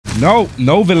No,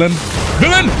 no, villain.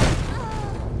 Villain!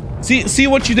 See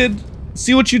what you did?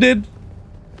 See what you did?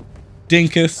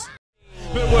 Dinkus.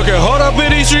 Been working hard up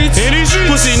in these streets.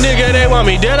 Pussy nigga, they want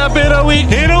me dead up in a week.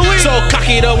 So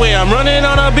cocky the way I'm running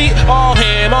on a beat. All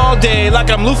ham, all day,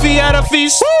 like I'm Luffy at a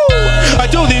feast. Woo! I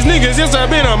told these niggas, yes, I've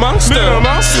been a monster.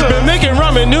 Been making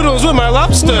ramen noodles with my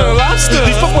lobster.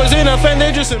 These fuckboys ain't a fan,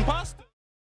 they just imposter.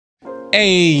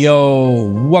 Hey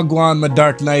yo, wagwan my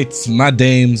dark knights, my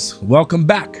dames. Welcome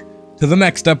back to the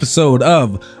next episode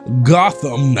of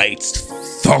Gotham Knights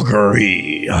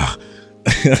Thuggery.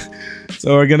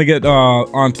 So we're gonna get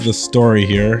onto the story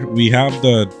here. We have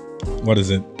the, what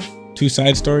is it, 2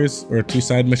 side stories or 2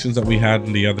 side missions that we had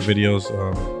in the other videos,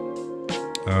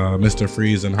 Mr.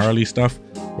 Freeze and Harley stuff.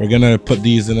 We're gonna put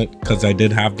these in it because I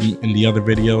did have them in the other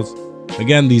videos.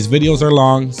 Again, these videos are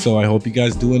long, so I hope you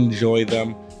guys do enjoy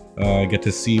them. Get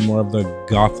to see more of the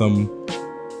Gotham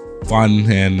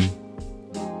fun and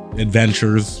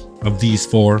adventures of these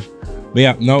 4. But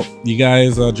yeah, no, you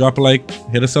guys drop a like,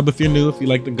 hit a sub if you're new, if you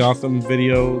like the Gotham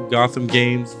video, Gotham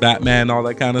games, Batman, all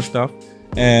that kind of stuff,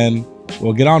 and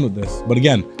we'll get on with this. But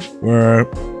again,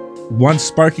 once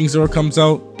Sparking Zero comes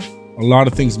out, a lot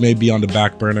of things may be on the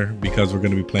back burner because we're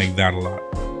going to be playing that a lot.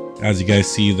 As you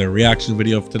guys see the reaction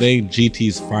video of today, GT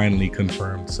is finally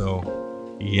confirmed, so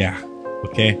yeah.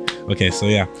 Okay, so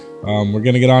yeah, we're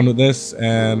gonna get on with this,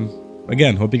 and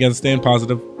again, hope you guys are staying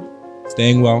positive,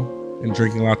 staying well, and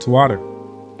drinking lots of water.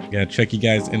 Yeah, check you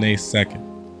guys in a second.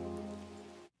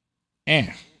 To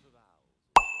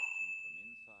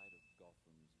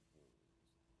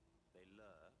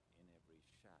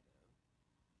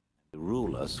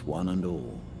rule us one and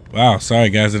all. Wow, sorry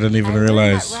guys, I didn't even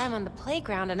realize that rhyme on the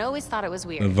playground and always thought it was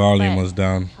weird. The volume was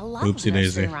down. Oopsie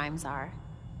daisy. Rhymes are.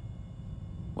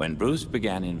 When Bruce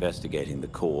began investigating the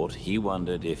court, he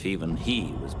wondered if even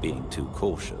he was being too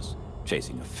cautious,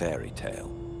 chasing a fairy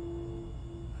tale.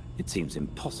 It seems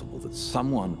impossible that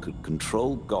someone could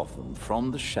control Gotham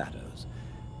from the shadows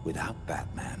without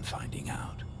Batman finding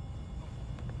out.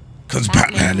 Because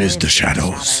Batman is the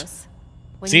shadows.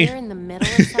 When you're in the middle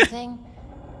of something,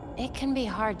 it can be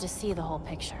hard to see the whole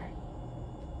picture.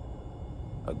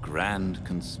 A grand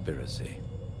conspiracy.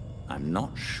 I'm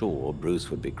not sure Bruce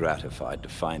would be gratified to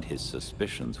find his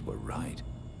suspicions were right.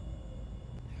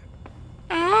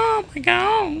 Oh my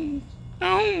god.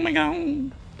 Oh my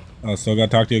god. Oh, still gotta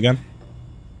talk to you again?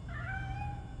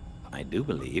 I do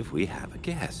believe we have a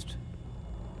guest.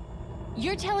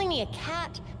 You're telling me a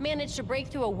cat managed to break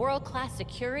through a world-class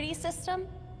security system?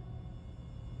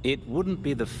 It wouldn't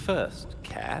be the first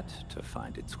cat to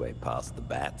find its way past the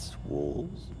bat's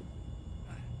walls.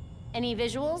 Any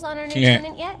visuals on our new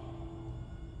tenant yet?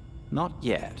 Not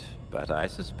yet, but I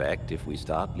suspect if we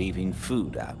start leaving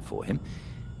food out for him,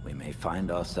 we may find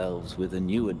ourselves with a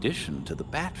new addition to the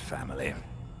Bat family.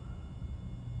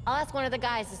 I'll ask one of the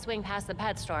guys to swing past the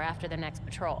pet store after the next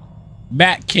patrol.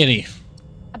 Bat kitty.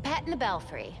 A pet in the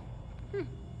belfry.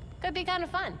 Could be kind of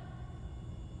fun.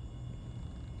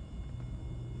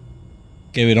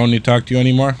 Okay, we don't need to talk to you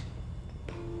anymore?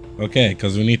 Okay,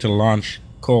 because we need to launch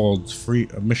Cold's free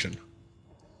mission.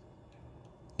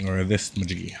 Or this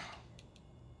majiggy.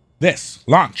 This,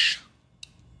 launch.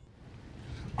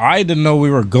 I didn't know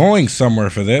we were going somewhere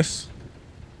for this.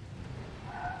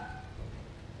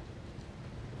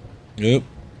 Oop.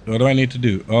 What do I need to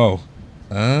do? Oh.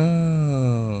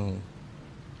 Oh.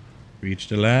 Reach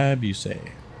the lab, you say.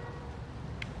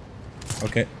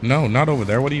 Okay. No, not over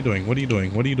there. What are you doing? What are you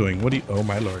doing? What are you doing? What are you... Oh,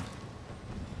 my lord.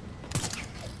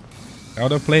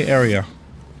 Out of play area.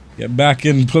 Get back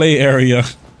in play area.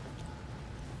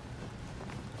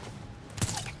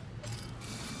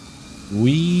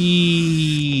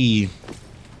 Wee.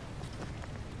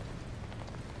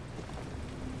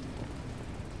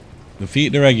 Defeat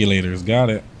the regulators. Got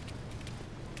it.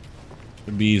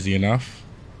 Should be easy enough.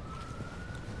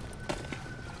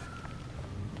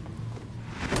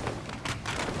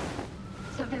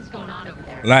 Something's going on over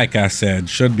there. Like I said,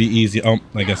 should be easy. Oh,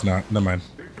 I guess not. Never mind.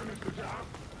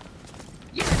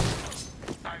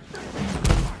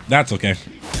 That's okay.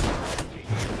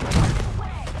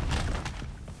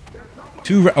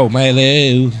 Oh, my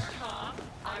hello.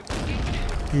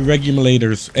 2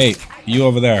 regulators. Hey, you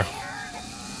over there.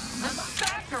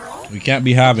 We can't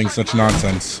be having such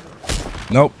nonsense.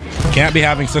 Nope. Can't be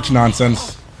having such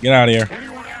nonsense. Get out of here.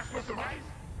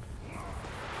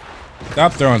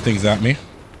 Stop throwing things at me.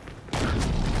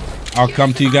 I'll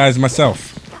come to you guys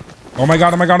myself. Oh my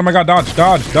god, oh my god, oh my god. Dodge,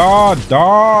 dodge, dodge,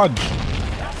 dodge.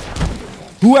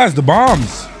 Who has the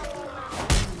bombs?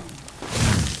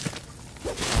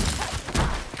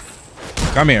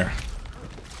 Come here.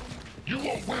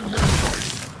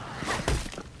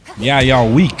 Yeah,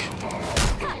 y'all weak.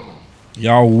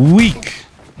 Y'all weak.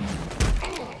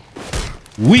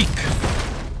 Weak.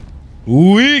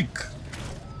 Weak.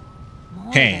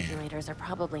 More Hey. regulators are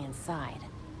probably inside.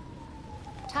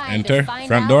 Enter.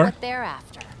 Front door. What they're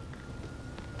after.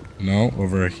 No,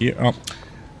 over here. Oh,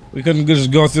 we couldn't just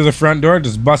go through the front door,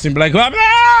 just busting like.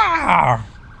 Ah!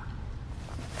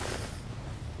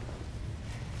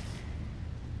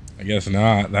 I guess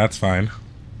not. That's fine.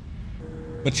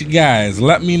 But you guys,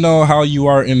 let me know how you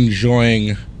are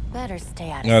enjoying Better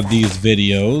stay out of these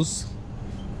videos,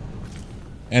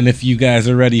 and if you guys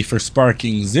are ready for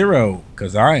Sparking Zero,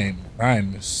 because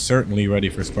I'm certainly ready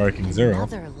for Sparking Zero.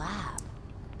 Another lab.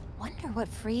 Wonder what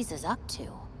Freeze is up to.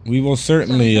 We will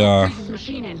certainly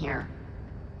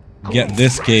get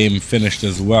this game finished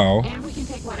as well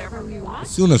as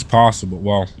soon as possible.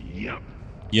 Well,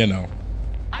 you know,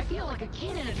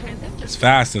 as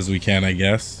fast as we can, I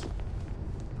guess.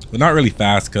 But not really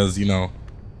fast, because you know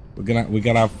we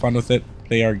gotta have fun with it.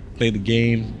 Play the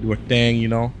game, do a thing, you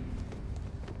know.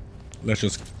 Let's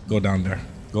just go down there.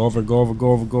 Go over.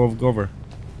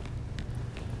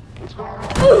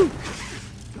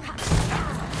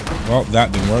 Well,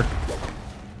 that didn't work.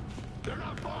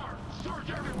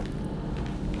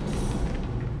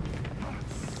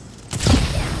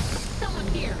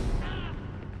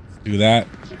 Do that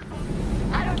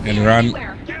and run.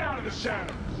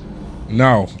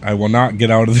 No, I will not get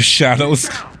out of the shadows.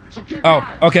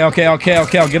 Oh, okay. I'll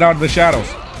get out of the shadows.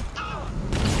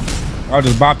 I'll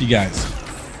just bop you guys.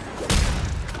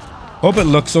 Hope it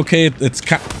looks okay.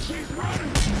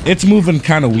 It's moving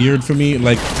kind of weird for me,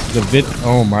 like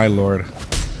oh my lord,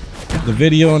 the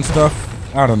video and stuff.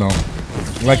 I don't know.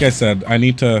 Like I said, I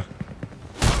need to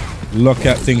look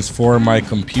at things for my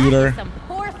computer,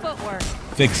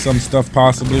 fix some stuff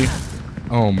possibly.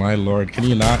 Oh my lord, can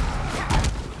you not?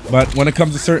 But when it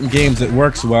comes to certain games, it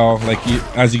works well. Like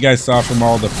as you guys saw from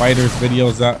all the fighters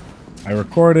videos that I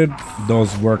recorded,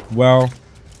 those work well.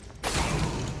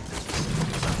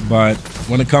 But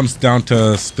when it comes down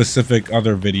to specific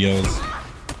other videos,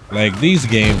 like these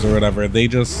games or whatever, they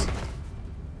just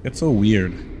get so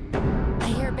weird. I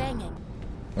hear banging.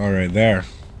 All right, there.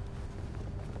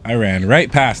 I ran right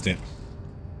past it.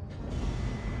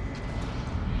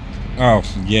 Oh,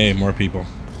 yay, more people.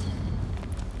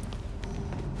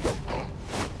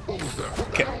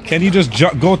 Can you just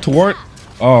go toward?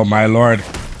 Oh my lord.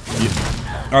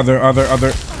 Other.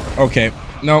 Okay,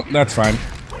 no, that's fine.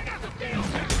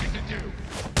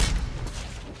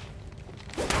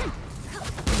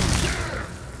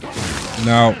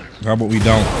 No, how about we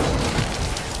don't?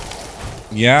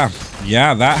 Yeah,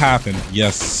 that happened.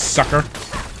 Yes, sucker.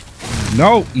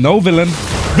 No, villain.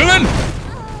 Villain!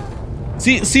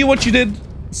 See what you did?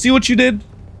 See what you did?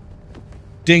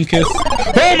 Dinkus.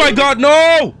 Oh my god,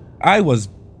 no! I was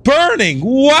burning.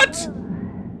 What?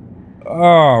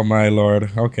 Oh my lord.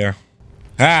 Okay.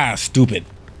 Ah, stupid.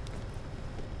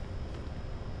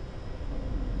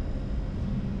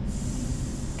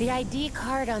 The ID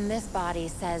card on this body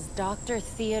says Dr.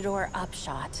 Theodore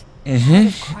Upshot.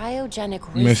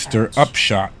 Cryogenic research. Mr.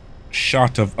 Upshot.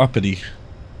 Shot of uppity.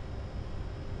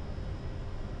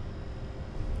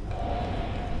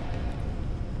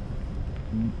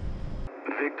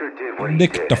 Victor did what he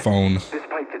Dictaphone. did,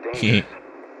 despite the dangers.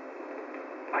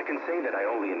 I can say that I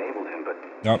only enabled him, but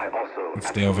I also let's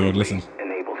stay over here. Listen.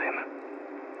 enabled him.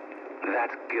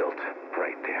 That's guilt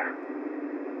right there.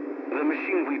 The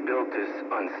machine we built is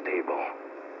unstable,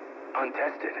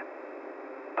 untested.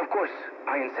 Of course,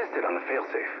 I insisted on the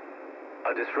failsafe,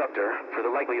 a disruptor for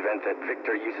the likely event that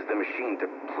Victor uses the machine to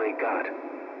play God.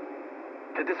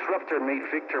 The disruptor made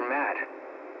Victor mad.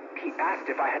 He asked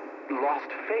if I had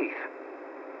lost faith.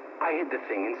 I hid the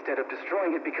thing instead of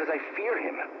destroying it because I fear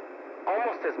him,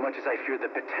 almost as much as I fear the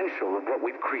potential of what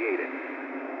we've created.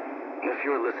 If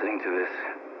you're listening to this,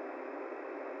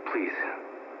 please,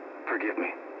 forgive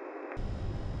me.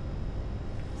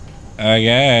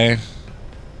 Okay.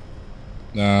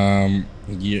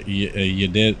 You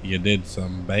did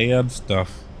some bad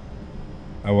stuff.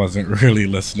 I wasn't really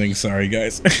listening. Sorry,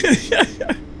 guys.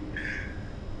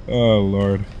 Oh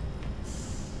Lord.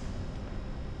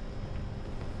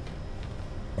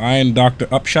 Find Dr.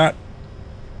 Upshot.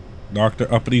 Dr.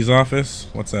 Uppity's office.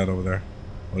 What's that over there?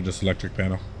 Oh, just electric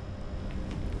panel.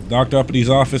 Dr. Uppity's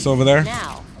office over there.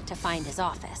 Now to find his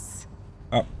office.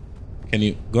 Up. Can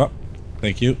you go up?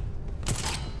 Thank you.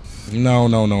 No,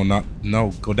 not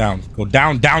no. Go down. Go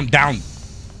down.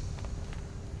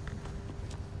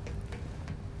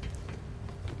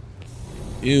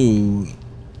 Ew.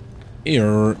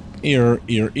 Ear.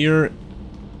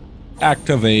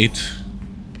 Activate.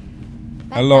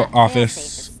 Hello, office.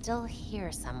 Still here.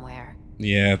 here somewhere.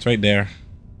 Yeah, it's right there.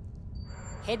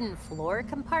 Hidden floor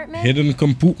compartment? Hidden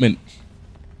compartment.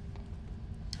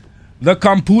 The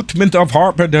compartment of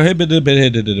Harper.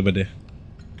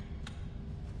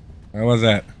 How was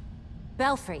that?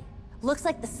 Belfry. Looks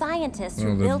like the scientist Oh,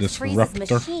 who the built Freeze's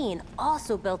disruptor. machine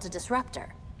also built a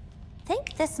disruptor.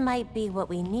 Think this might be what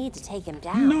we need to take him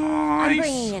down. I'm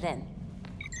bringing it in.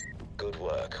 Good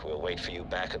work. We'll wait for you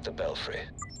back at the Belfry.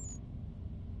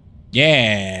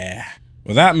 Yeah.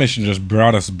 Well, that mission just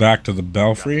brought us back to the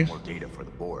Belfry. More data for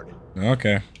the board.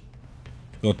 Okay.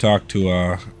 Go talk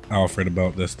to Alfred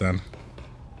about this then.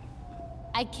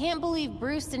 I can't believe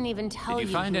Bruce didn't even tell you.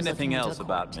 Did you find he was anything looking else into a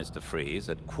about cult. Mr. Freeze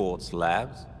at Quartz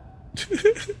Labs?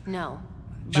 No.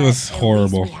 Just but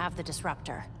horrible. At least we have the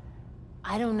disruptor.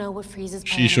 I don't know what Freeze's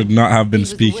She should not have been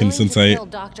speaking since I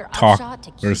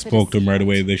talked or spoke to him right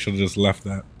away. They should have just left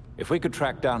that. If we could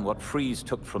track down what Freeze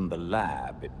took from the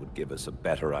lab, it would give us a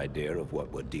better idea of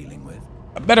what we're dealing with.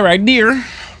 A better idea.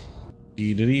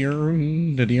 Okay.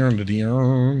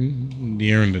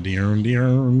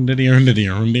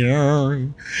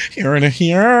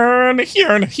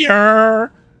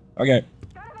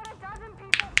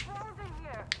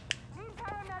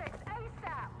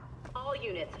 All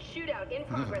units, shootout in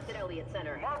progress at Elliott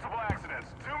Center. Multiple accidents.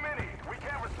 Too many. We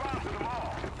can't respond to them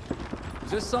all.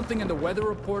 Is there something in the weather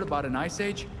report about an ice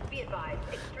age? Be advised,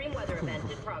 extreme weather event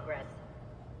in progress.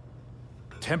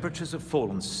 Temperatures have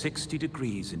fallen 60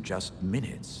 degrees in just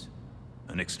minutes.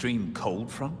 An extreme cold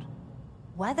front?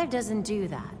 Weather doesn't do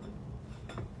that.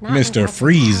 Not Mr. unless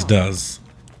Freeze it's does.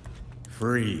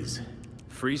 Freeze.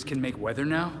 Freeze can make weather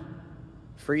now?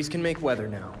 Freeze can make weather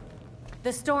now.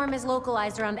 The storm is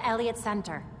localized around Elliott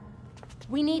Center.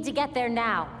 We need to get there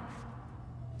now.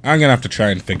 I'm gonna have to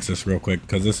try and fix this real quick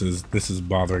because this is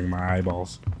bothering my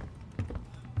eyeballs.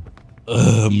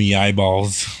 Ugh, me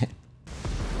eyeballs.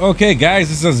 Okay, guys,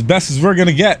 this is as best as we're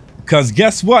gonna get. Cause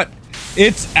guess what?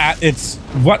 It's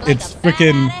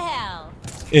freaking.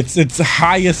 It's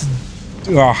highest,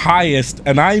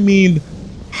 and I mean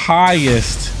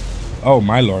highest. Oh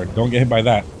my lord! Don't get hit by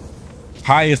that.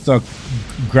 Highest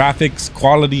graphics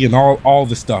quality and all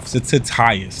the stuff. It's its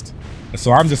highest.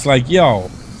 So I'm just like,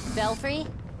 yo. Belfry?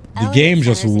 The game's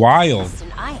just wild.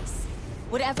 Ice.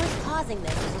 Whatever's causing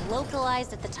this is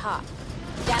localized at the top.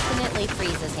 Definitely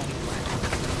Freeze's handiwork.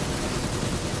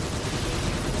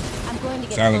 I'm going to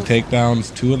get Silent closer.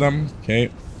 takedowns, 2 of them. Okay.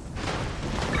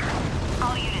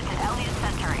 All units at Elliott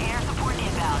Center, air support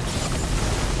inbound.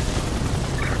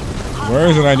 Where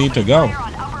is it I need to go? Fire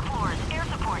on upper floors. Air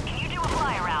support, can you do a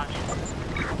fly around?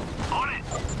 On it.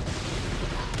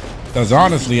 Because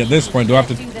honestly, at this point, do I have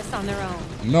to? Do this on their own.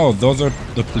 No, those are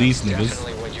the police niggas.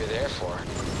 Definitely what you're there for.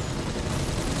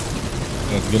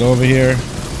 Let's get over here.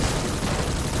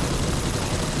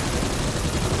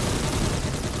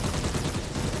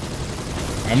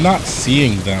 I'm not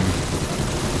seeing them.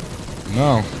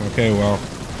 No. Okay, well.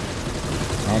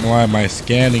 I don't know why my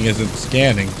scanning isn't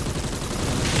scanning.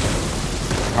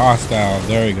 Hostile.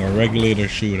 There we go. Regulator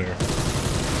shooter.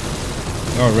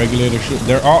 Oh, regulator shooter.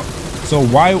 They're all... So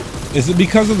why... Is it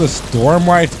because of the storm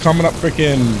why it's coming up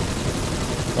freaking...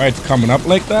 Why it's coming up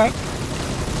like that?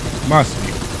 Must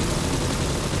be.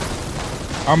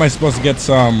 How am I supposed to get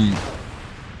some...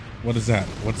 What is that?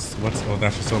 What's... Oh,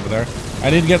 that's just over there.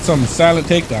 I need to get some silent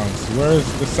takedowns. Where's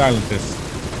the scientist?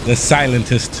 The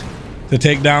scientist to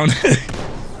take down.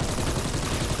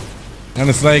 And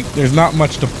it's like, there's not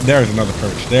much to... There's another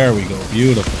perch. There we go.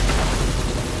 Beautiful.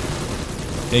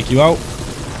 Take you out.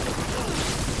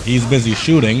 He's busy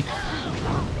shooting.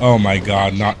 Oh my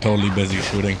god, not totally busy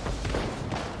shooting.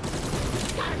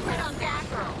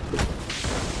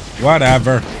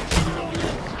 Whatever.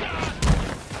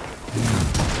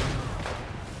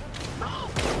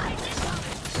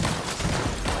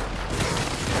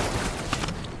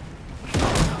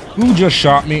 Who just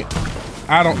shot me?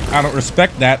 I don't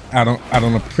respect that. I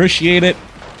don't appreciate it.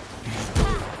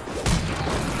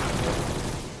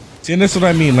 See, and this is what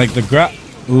I mean, like the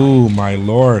ooh, my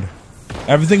lord.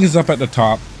 Everything is up at the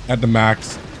top, at the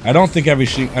max. I don't think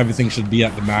everything should be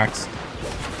at the max.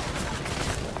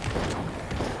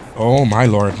 Oh my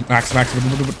lord. Max.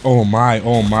 Oh my.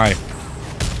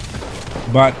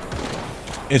 But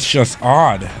it's just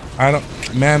odd. I don't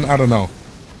know.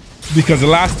 Because the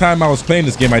last time I was playing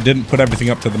this game, I didn't put everything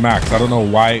up to the max. I don't know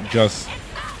why it just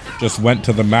went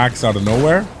to the max out of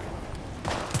nowhere.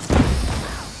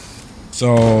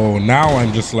 So now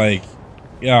I'm just like,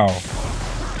 yo,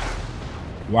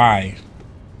 why?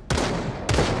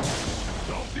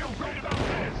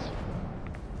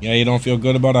 Yeah, you don't feel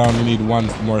good about it? I only need one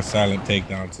more silent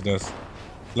takedown. So just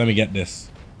let me get this.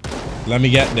 Let me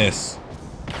get this.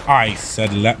 I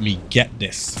said, let me get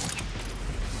this.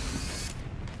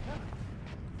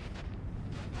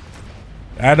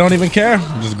 I don't even care.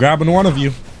 I'm just grabbing one of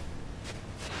you.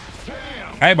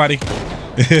 Hey, buddy.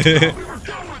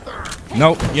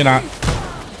 Nope, you're not.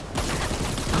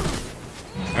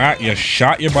 Alright, you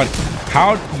shot your buddy.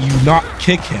 How do you not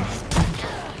kick him?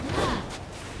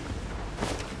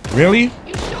 Really?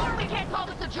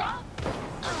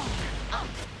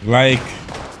 Like,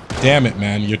 damn it,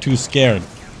 man. You're too scared.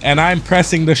 And I'm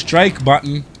pressing the strike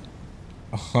button.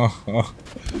 Oh.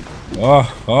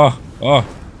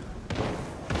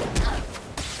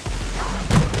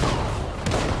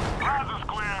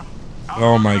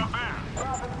 Oh my.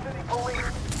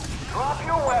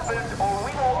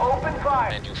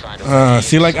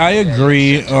 See, like, I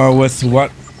agree with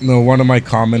what one of my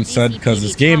comments said, because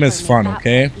this game is fun,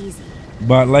 okay?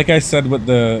 But like I said with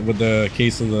the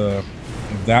case of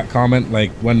that comment,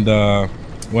 like when the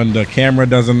camera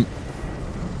doesn't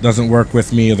work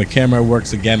with me, or the camera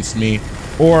works against me,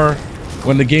 or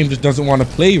when the game just doesn't want to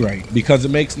play right, because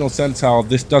it makes no sense how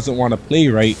this doesn't want to play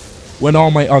right when all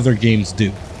my other games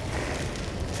do,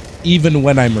 even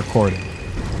when I'm recording.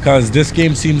 Because this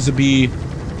game seems to be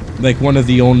like one of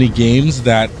the only games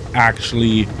that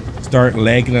actually start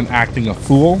lagging and acting a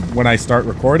fool when I start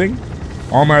recording.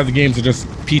 All my other games are just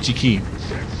peachy keen.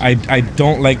 I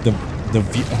don't like the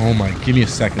view. Oh my, give me a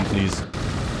second, please.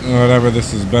 Whatever,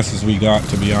 this is best as we got,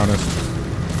 to be honest.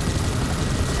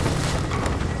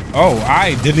 Oh,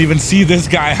 I didn't even see this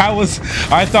guy.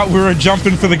 I thought we were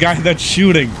jumping for the guy that's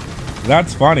shooting.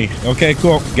 That's funny. Okay,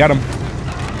 cool. Get him.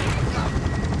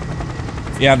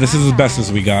 Yeah, this is as best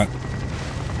as we got.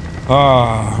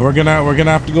 We're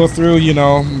gonna have to go through, you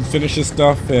know, finish this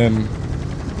stuff and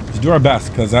just do our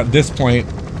best, because at this point,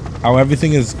 how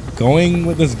everything is going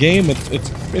with this game,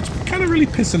 it's kind of really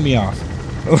pissing me off.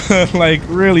 Like,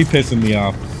 really pissing me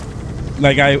off.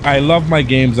 Like, I love my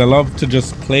games. I love to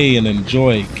just play and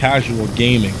enjoy casual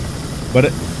gaming.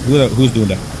 But who's doing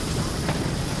that?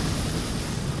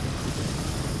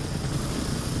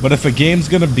 But if a game's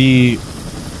gonna be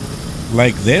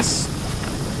like this,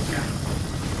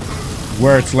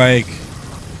 where it's like,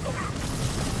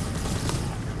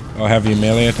 oh, heavy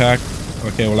melee attack.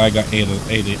 Okay, well, I got eight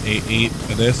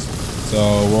of this, so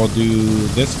we'll do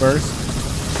this first.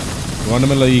 Go in the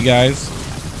middle of you guys.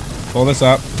 Pull this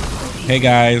up. Hey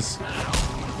guys.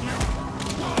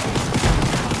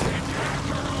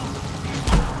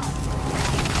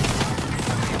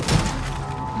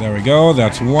 There we go.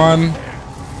 That's one.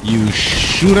 You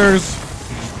shooters.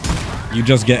 You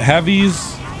just get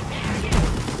heavies.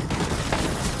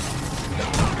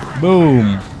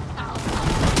 Boom.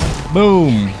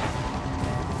 Boom.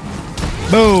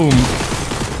 Boom.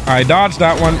 I dodged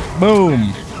that one.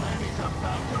 Boom.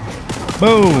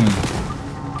 Boom.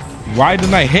 Why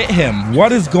didn't I hit him?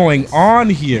 What is going on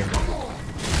here?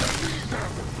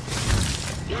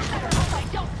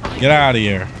 Get out of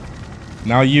here.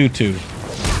 Now you two.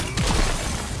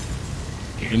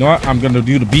 You know what? I'm going to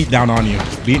do the beat down on you.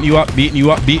 Beating you up, beating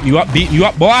you up, beating you up, beating you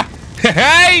up, boy.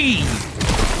 Hey!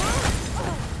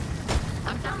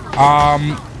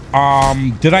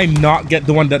 Did I not get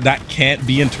the one that can't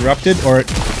be interrupted, or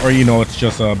you know, it's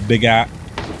just a big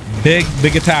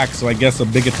attack, so I guess a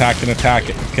big attack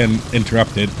can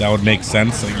interrupt it. That would make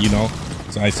sense, you know,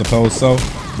 so I suppose so,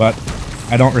 but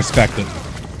I don't respect it.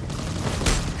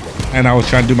 And I was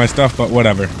trying to do my stuff, but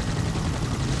whatever.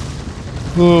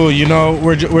 Ooh, you know,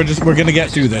 we're gonna get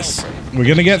through this. We're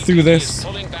gonna get through this.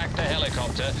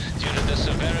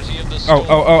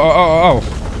 Oh.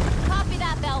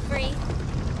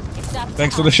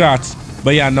 Thanks for the shots.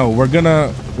 But yeah, no, we're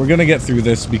gonna get through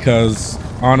this, because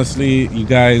honestly, you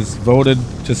guys voted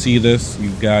to see this.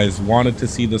 You guys wanted to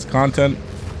see this content.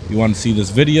 You want to see this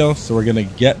video, so we're gonna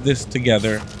get this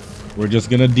together. We're just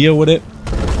gonna deal with it.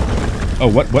 Oh,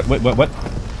 what?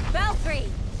 Belfry,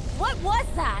 what was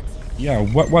that? Yeah,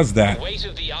 what was that? The weight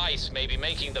of the ice may be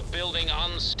making the building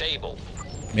unstable.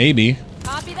 Maybe.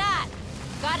 Copy that.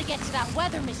 Gotta get to that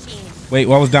weather machine. Wait,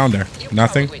 what was down there?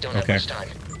 Nothing? Okay.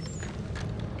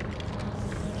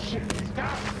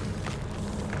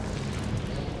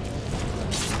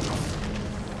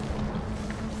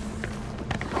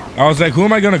 I was like, who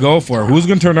am I gonna go for? Who's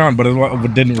gonna turn on? But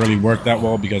it didn't really work that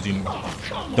well, because, you know,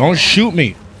 don't shoot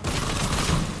me.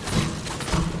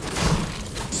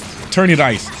 Turn your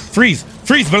dice. Freeze,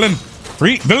 villain.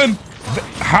 Villain.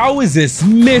 How is this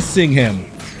missing him?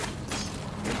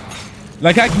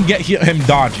 Like, I can get him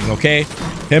dodging, okay?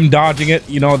 Him dodging it,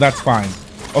 you know, that's fine.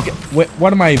 Okay, wait,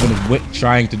 what am I even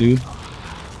trying to do?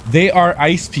 They are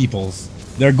ice peoples.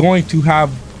 They're going to have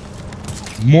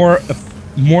more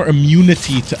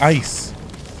immunity to ice.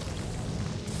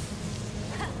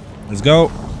 Let's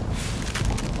go.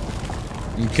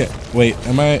 Okay, wait,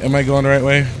 am I going the right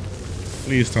way?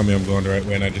 Please tell me I'm going the right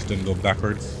way and I just didn't go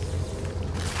backwards.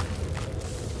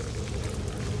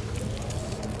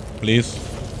 Please.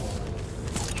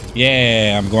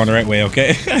 Yeah, I'm going the right way,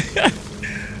 okay?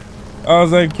 I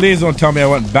was like, please don't tell me I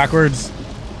went backwards.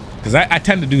 Because I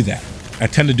tend to do that. I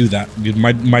tend to do that.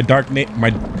 My dark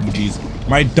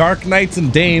knights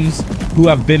and dames who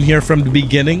have been here from the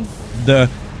beginning, the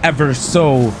ever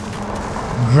so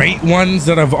great ones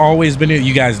that have always been here.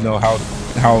 You guys know how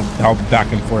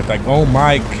back and forth, like, oh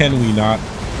my, can we not?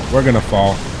 We're gonna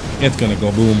fall. It's gonna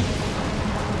go boom.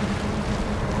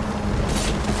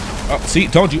 Oh, see,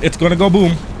 told you, it's gonna go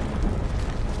boom.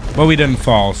 But we didn't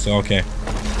fall, so okay.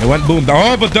 It went boom.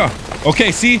 Oh, but duh.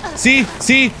 Okay, see,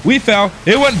 we fell.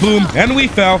 It went boom, and we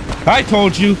fell. I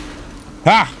told you.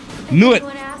 Ah, knew it.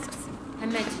 I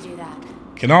meant to do that.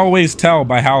 Can always tell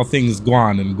by how things go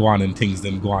on and things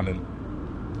then go on and.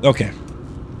 Okay.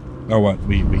 Oh, what?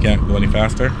 We can't go any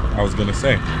faster? I was gonna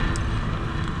say.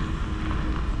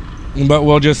 But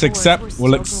we'll just accept.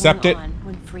 We'll accept it.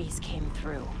 When Freeze came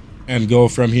through. And go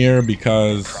from here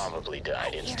because. Probably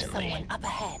died instantly. Someone up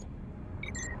ahead.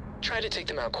 Try to take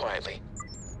them out quietly.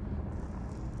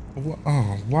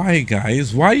 Oh, why,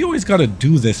 guys? Why you always gotta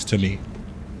do this to me?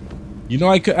 You know,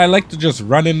 I like to just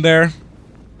run in there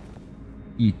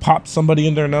and pop somebody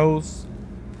in their nose.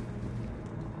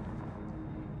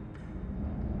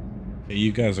 Okay,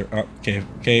 you guys are up.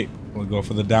 Okay, we'll go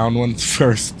for the down ones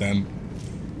first then.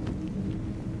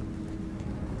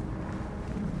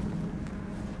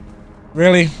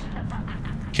 Really?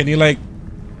 Can you, like,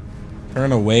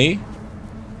 turn away?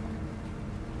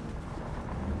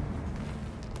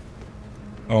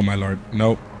 Oh my lord,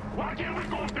 nope. Why can't we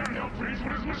go up there and help Freeze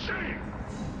with his machine?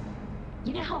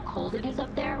 You know how cold it is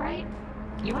up there, right?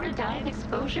 You want to die of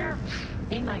exposure?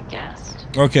 Be my guest.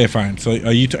 Okay, fine. So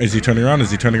is he turning around?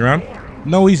 Is he turning around?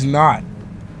 No, he's not.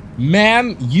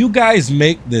 Man, you guys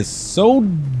make this so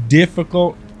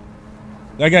difficult.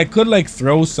 Like, I could like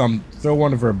throw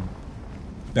one of her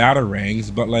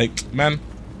batarangs, but like, man,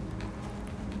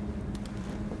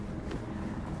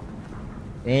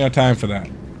 we ain't got time for that.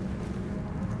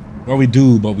 Well, we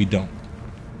do, but we don't.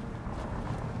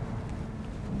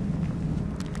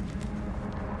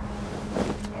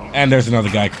 And there's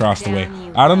another guy across the way.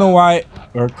 I don't know why,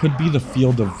 or it could be the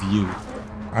field of view.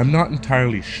 I'm not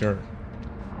entirely sure.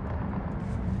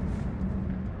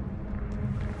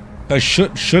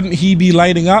 Shouldn't he be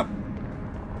lighting up?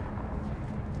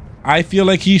 I feel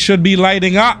like he should be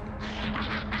lighting up.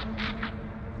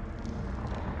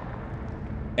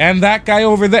 And that guy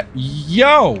over there,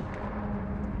 yo!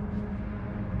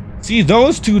 See,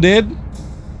 those two did.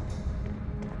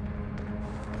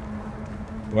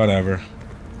 Whatever.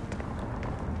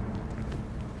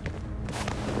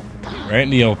 Right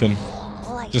in the open.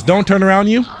 Just don't turn around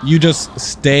you. You just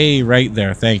stay right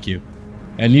there. Thank you.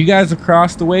 And you guys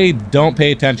across the way, don't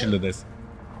pay attention to this.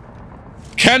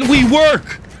 Can we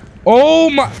work? Oh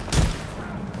my.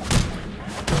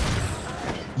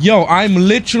 Yo, I'm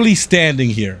literally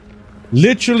standing here.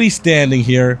 Literally standing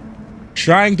here.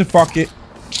 Trying to fuck it.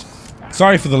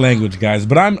 Sorry for the language, guys,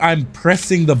 but I'm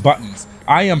pressing the buttons.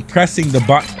 I am pressing the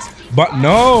buttons. But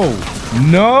no!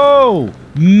 No!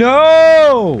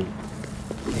 No!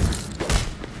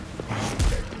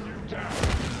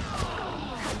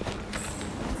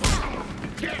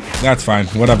 That's fine.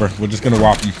 Whatever. We're just gonna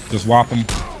whop him. Just whop him.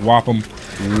 Whop him.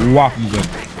 Whop him good.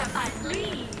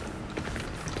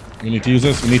 We need to use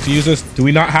this. We need to use this. Do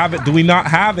we not have it? Do we not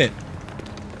have it?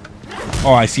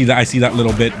 Oh, I see that. I see that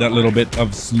little bit of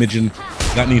smidgen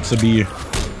that needs to be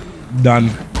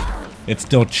done. It's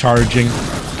still charging.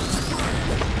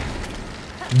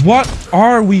 What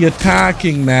are we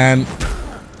attacking, man?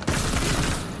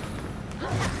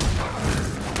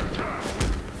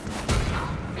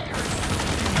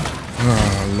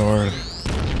 Oh, Lord.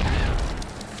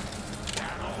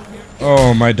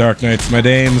 Oh, my Dark Knights, my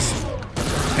dames,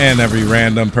 and every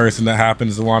random person that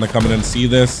happens to want to come in and see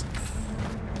this.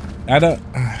 I don't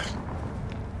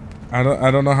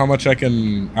know how much I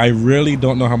really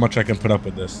don't know how much I can put up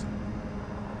with this.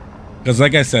 Because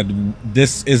like I said,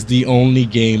 this is the only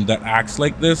game that acts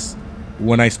like this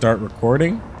when I start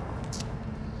recording.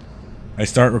 I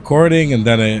start recording and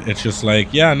then it's just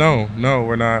like, yeah, no,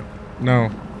 we're not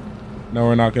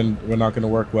gonna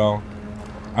work well.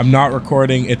 I'm not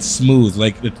recording, it's smooth.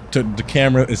 Like the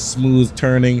camera is smooth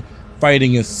turning,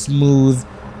 fighting is smooth.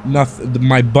 Nothing,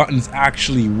 my buttons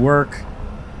actually work.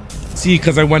 See,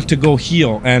 because I went to go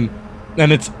heal and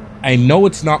I know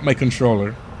it's not my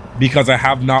controller because I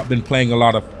have not been playing a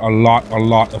lot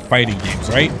of fighting games,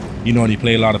 right? you know, when you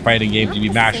play a lot of fighting games, you be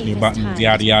mashing your buttons,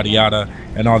 yada yada yada,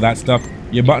 and all that stuff,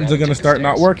 your buttons are gonna start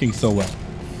not working so well.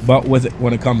 But with it,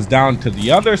 when it comes down to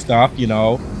the other stuff, you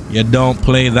know, you don't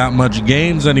play that much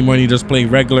games anymore. You just play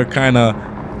regular kind of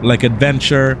like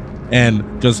adventure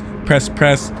and just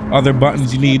press other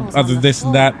buttons you need, other this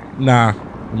and that. Nah,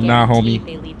 homie.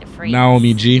 Nah,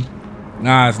 homie G.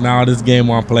 Nah, it's now this game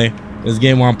want to play. This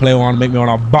game want to play. Want to make me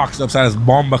want to box upside his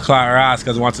bomba clot her ass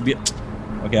because it wants to be.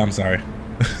 Okay, I'm sorry.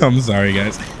 I'm sorry,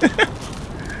 guys.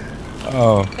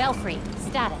 Oh. Belfry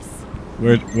status.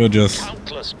 We'll just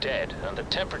countless dead, and the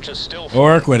temperature's still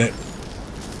work with it.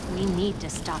 We need to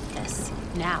stop this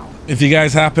now. If you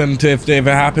guys happen to, if it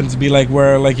happens to be like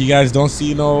where like you guys don't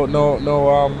see no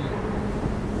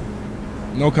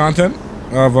content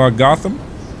of Gotham,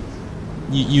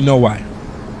 you know why.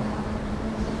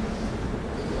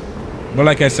 But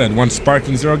like I said, once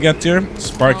Sparking Zero gets here,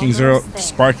 Sparking Zero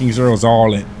is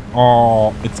all it.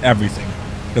 It's everything.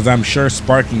 Because I'm sure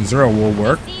Sparking Zero will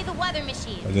work.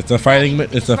 It's a fighting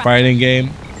game.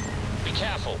 Be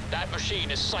careful, that machine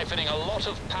is siphoning a lot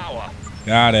of power.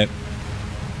 Got it.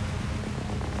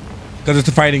 Because it's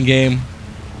a fighting game,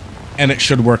 and it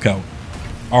should work out.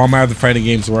 All my other fighting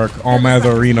games work. All my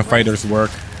other arena fighters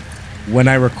work. When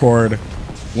I record,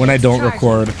 when I don't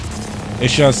record. It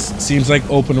just seems like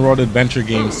open world adventure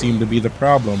games seem to be the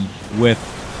problem with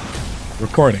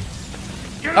recording.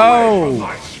 Oh!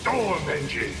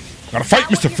 Gotta fight,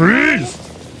 Mr. Freeze!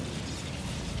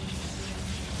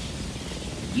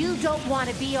 You don't want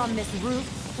to be on this roof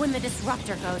when the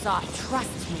disruptor goes off,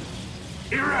 trust me.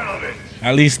 Irrelevant.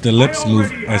 At least the lips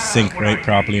move sync right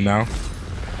properly now.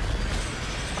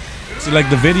 So like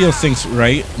the video syncs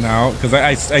right now because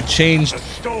I changed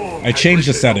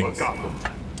the settings.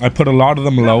 I put a lot of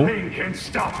them low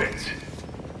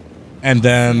and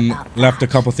then left a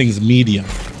couple things medium.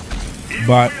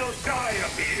 But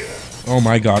oh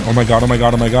my god.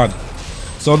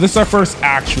 So this is our first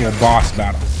actual boss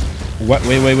battle. What?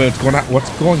 Wait. What's going on? What's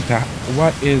going to?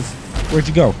 What is? Where'd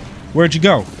you go? Where'd you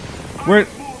go? Where?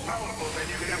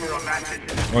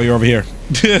 Oh, you're over here.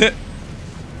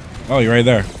 Oh, you're right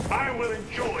there.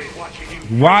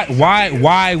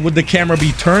 Why would the camera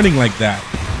be turning like that?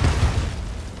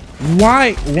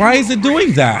 Why is it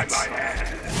doing that?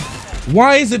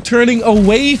 Why is it turning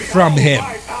away from him?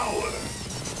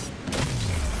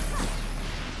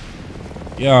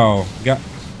 Yo,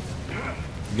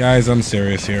 guys, I'm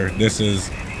serious here. This is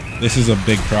a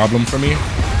big problem for me.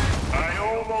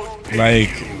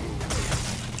 Like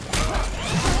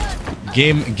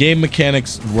game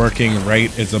mechanics working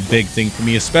right is a big thing for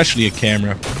me, especially a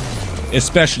camera.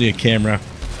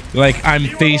 Like I'm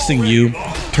facing you,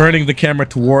 turning the camera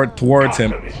towards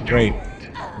him. Great.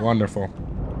 Wonderful.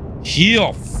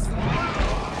 Heal.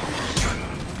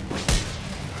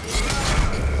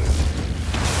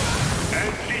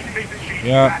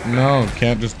 Yeah, no,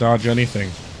 can't just dodge anything.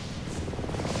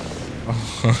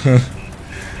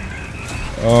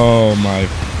 Oh my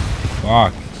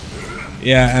fuck.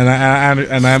 Yeah,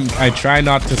 and I try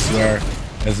not to swear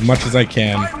as much as I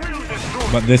can,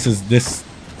 but this is just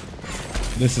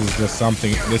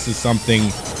something. This is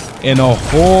something in a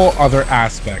whole other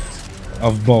aspect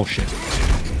of bullshit.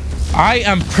 I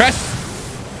am pressed.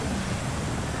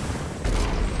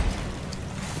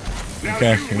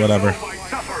 Okay, whatever.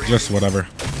 Just whatever.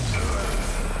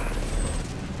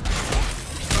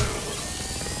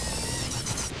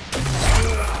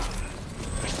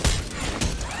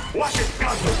 Watch it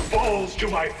gun those balls to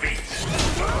my feet.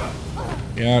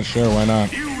 Yeah, sure, why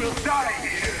not? You will die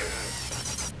here.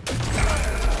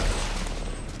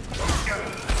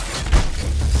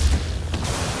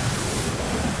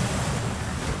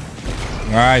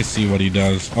 I see what he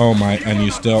does. Oh my, and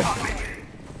you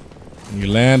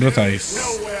land with ice.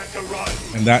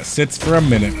 And that sits for a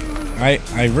minute.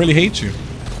 I really hate you.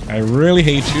 I really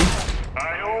hate you.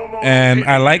 And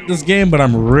I like this game, but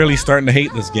I'm really starting to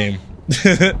hate this game.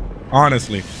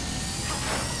 Honestly.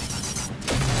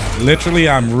 Literally,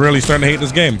 I'm really starting to hate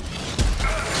this game.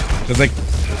 Because like,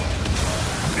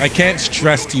 I can't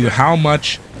stress to you how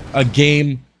much a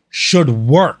game should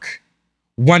work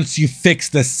once you fix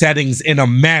the settings in a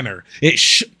manner. It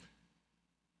should.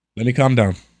 Let me calm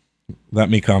down. Let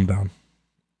me calm down.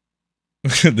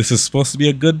 This is supposed to be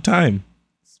a good time.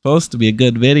 It's supposed to be a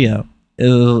good video. It's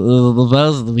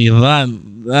supposed to be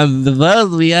fun. I'm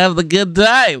supposed to be having a good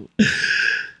time.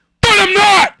 But I'm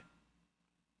not!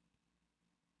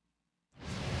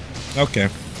 Okay.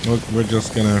 We're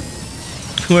just gonna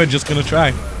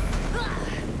try.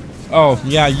 Oh,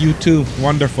 yeah, you too.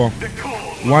 Wonderful.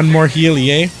 One more healy,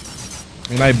 eh?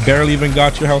 And I barely even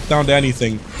got your health down to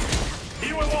anything.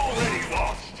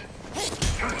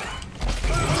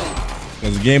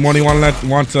 Because the game only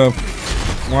wants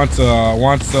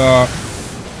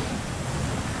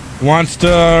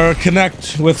to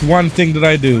connect with one thing that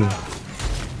I do.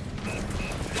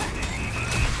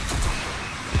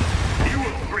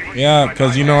 Yeah,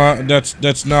 because you know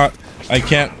that's not. I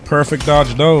can't perfect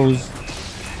dodge those.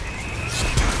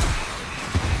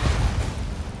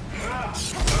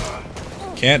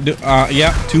 Can't do.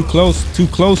 Yeah, too close to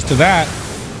that.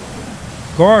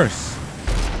 Of course.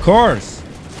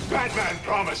 Batman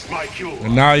promised my cure.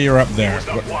 And now you're up there.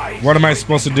 What am I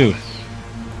supposed to do?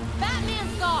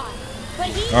 Batman's gone, but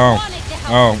he Oh, wanted to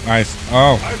help. I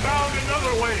found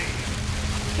another way.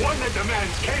 One that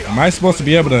demands chaos. Am I supposed to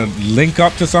be able to link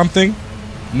up to something?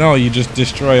 No, you just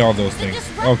destroy all those things.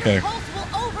 Okay.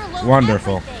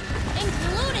 Wonderful.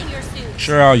 Including your suit.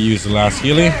 Sure, I'll use the last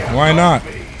Healy. Why not?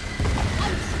 I'm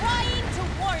trying to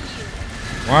warn you.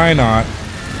 Why not?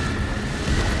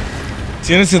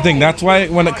 See, this is the thing. That's why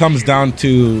when it comes down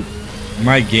to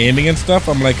my gaming and stuff,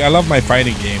 I'm like, I love my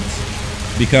fighting games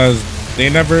because they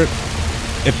never.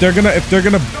 If they're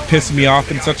gonna piss me off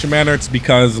in such a manner, it's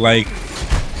because like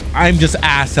I'm just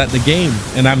ass at the game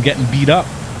and I'm getting beat up,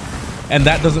 and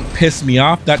that doesn't piss me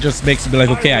off. That just makes me be like,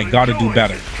 okay, I gotta do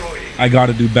better. I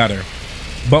gotta do better.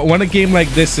 But when a game like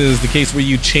this is the case where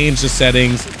you change the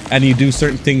settings and you do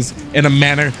certain things in a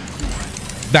manner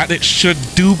that it should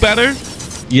do better.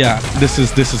 Yeah, this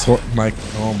is my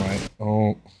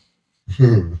oh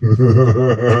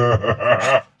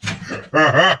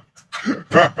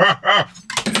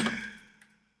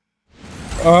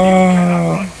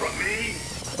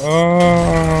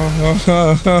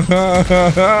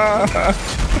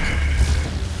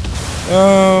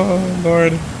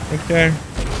Lord. Okay.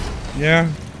 Yeah.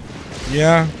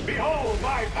 Behold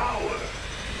my power.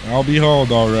 I'll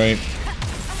behold, all right.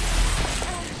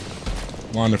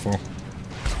 Wonderful.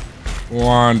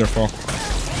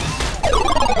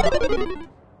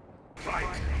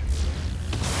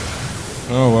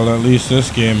 Oh, well, at least this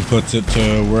game puts it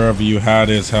to wherever you had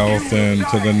his health and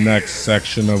to the next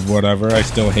section of whatever. I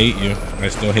still hate you. I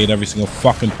still hate every single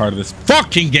fucking part of this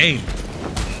fucking game.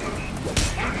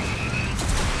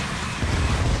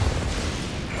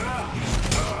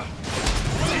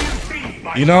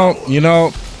 You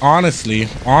know, honestly,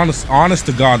 honest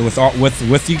to God,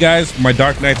 with you guys, my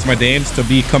Dark Knights, my dames, to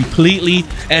be completely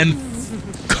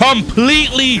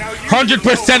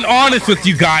 100% honest with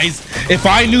you guys, if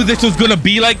I knew this was gonna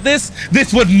be like this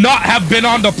would not have been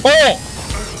on the poll.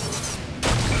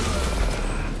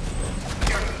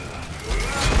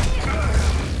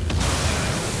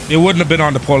 It wouldn't have been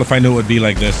on the poll if I knew it would be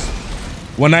like this.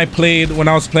 When I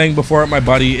was playing before with my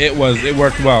buddy, it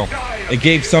worked well. It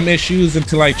gave some issues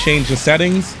until I changed the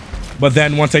settings, but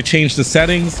then once I changed the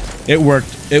settings, it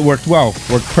worked well,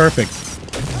 worked perfect.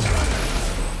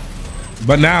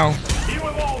 But now,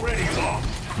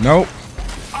 nope,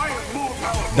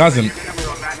 doesn't.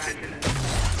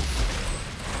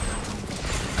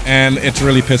 And it's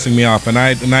really pissing me off, and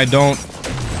I don't,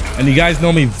 and you guys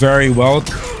know me very well.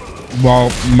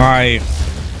 Well, my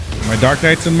Dark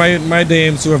Knights and my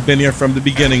dames who have been here from the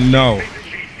beginning know,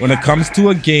 when it comes to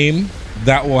a game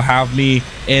that will have me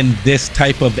in this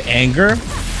type of anger,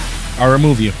 I'll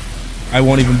remove you. I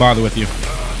won't even bother with you.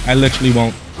 I literally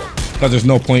won't, because there's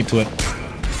no point to it.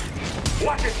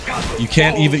 You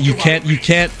can't. Of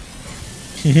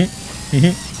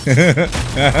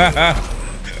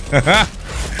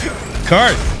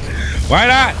course. Why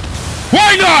not?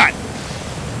 Why not?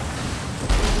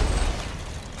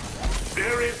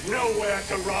 There is nowhere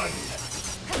to run.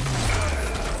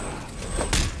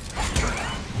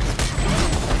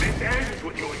 This ends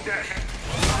with your death.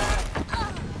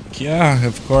 Yeah,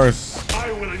 of course.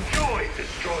 I will enjoy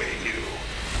destroying you.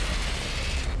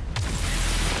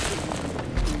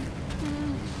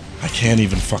 I can't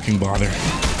even fucking bother.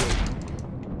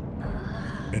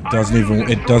 It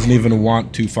doesn't even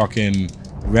want to fucking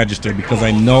register because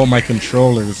I know my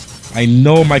controllers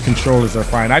are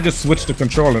fine. I just switched the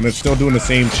controller and it's still doing the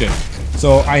same shit.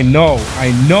 So I know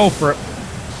for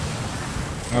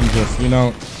I'm just, you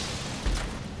know,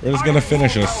 we're just gonna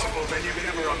finish us.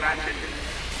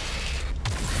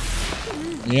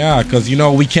 Yeah, because you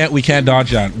know we can't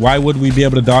dodge that. Why would we be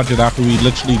able to dodge it after we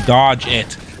literally dodge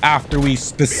it after we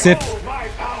specific?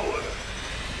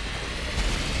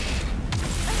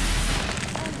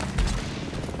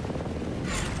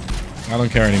 I don't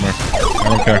care anymore. I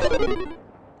don't care.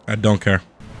 I don't care.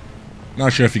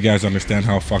 Not sure if you guys understand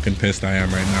how fucking pissed I am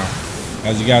right now.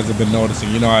 As you guys have been noticing,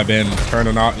 you know, I've been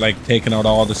turning out, like, taking out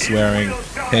all the swearing,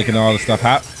 taking all the stuff.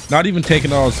 Not even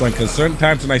taking all the swearing, because certain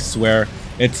times when I swear,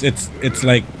 it's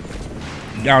like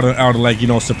out of like, you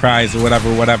know, surprise or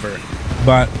whatever.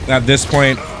 But at this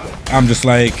point, I'm just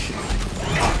like,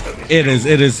 it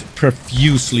is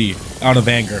profusely out of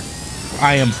anger.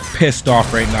 I am pissed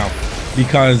off right now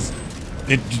because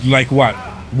it, like, what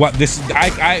this,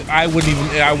 I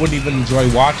wouldn't even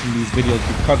enjoy watching these videos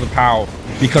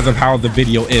because of how the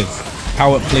video is,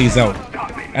 how it plays out.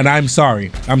 And I'm sorry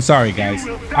guys.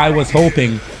 I was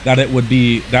hoping that it would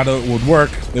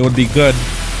work, it would be good,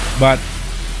 but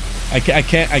I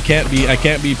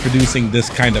can't be producing this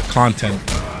kind of content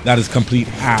that is complete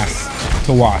ass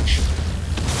to watch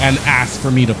and ass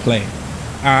for me to play.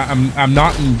 I'm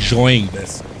not enjoying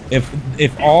this.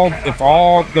 If all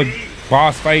the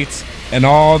boss fights and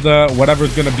all the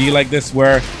whatever's gonna be like this,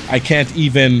 where I can't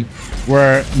even,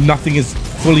 where nothing is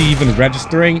fully even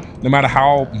registering, no matter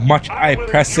how much I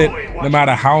press it, no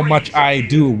matter how much I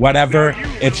do whatever,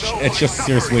 it's just a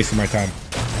serious waste of my time.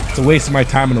 It's a waste of my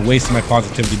time and a waste of my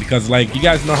positivity, because like, you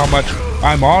guys know how much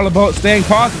I'm all about staying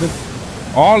positive.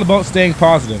 All about staying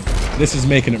positive. This is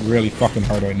making it really fucking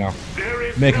hard right now.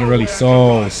 Making it really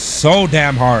so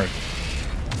damn hard.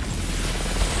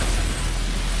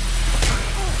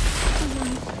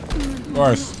 Of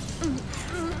course.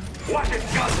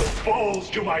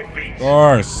 Of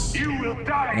course.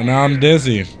 And now I'm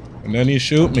dizzy. And then you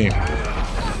shoot me.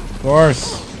 Of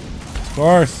course. Of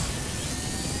course.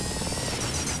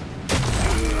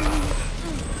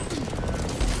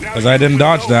 Because I didn't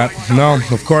dodge that. No,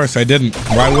 of course I didn't.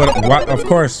 Why would? What? Of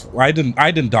course I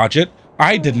didn't dodge it.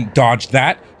 I didn't dodge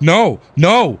that. No!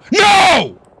 No!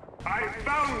 No! I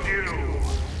found you.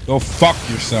 Go fuck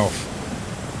yourself.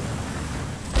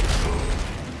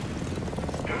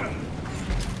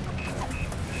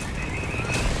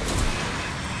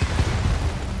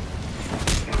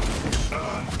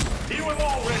 You have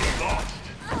already lost.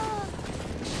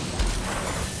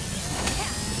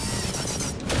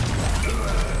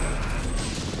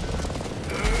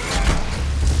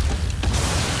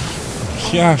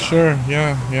 Yeah, sure.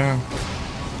 Yeah.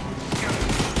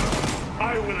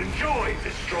 I will enjoy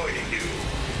destroying you.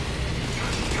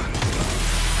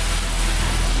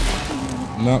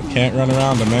 No, can't run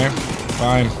around him, man.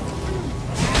 Fine.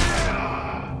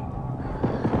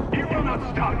 You will not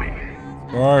stop me.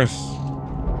 Of course.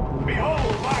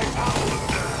 Behold my power.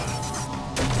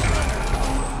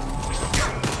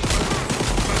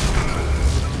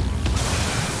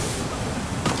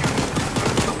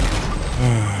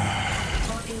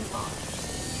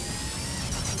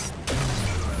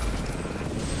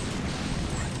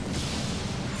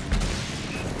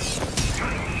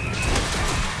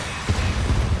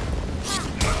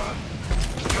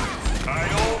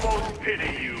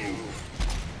 Pity you.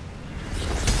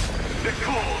 The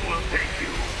cold will take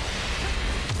you.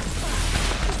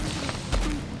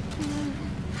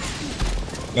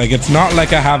 Like, it's not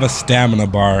like I have a stamina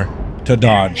bar to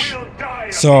dodge.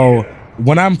 So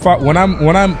when I'm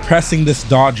pressing this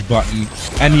dodge button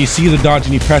and you see the dodge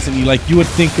and you press it, you would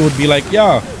think it would be like,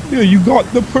 yeah, you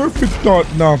got the perfect dodge.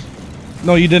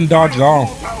 No, you didn't dodge at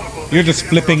all. You're just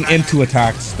flipping into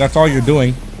attacks. That's all you're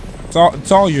doing.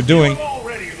 It's all you're doing.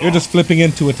 You're just flipping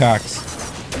into attacks.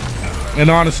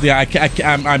 And honestly, I can't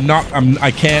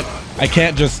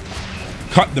just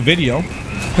cut the video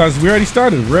because we already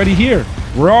started. We're already here.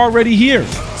 We're already here.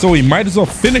 So we might as well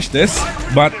finish this.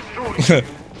 But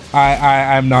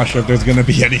I'm not sure if there's gonna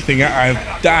be anything.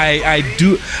 I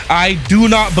do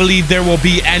not believe there will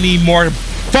be any more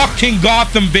fucking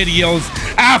Gotham videos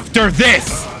after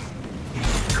this.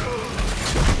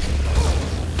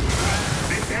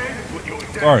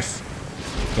 Of course.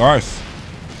 Of course.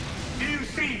 Do you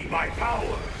see my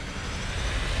power?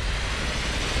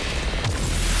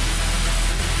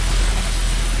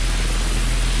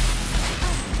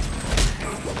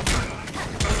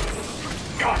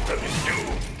 Gotham is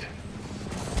doomed.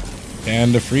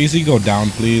 Can the freezy go down,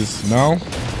 please? No?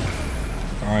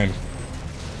 Fine.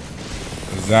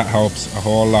 Because that helps a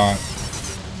whole lot.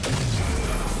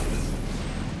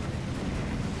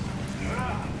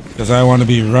 Because I want to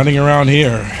be running around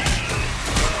here.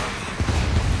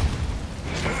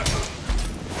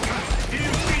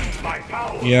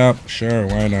 Yep, sure,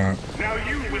 why not? Now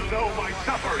you will know my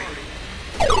suffering.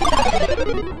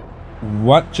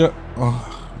 What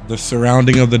the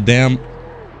surrounding of the dam.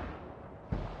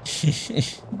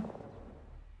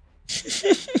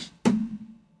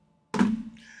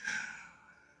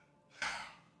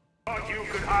 Thought you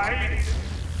could hide?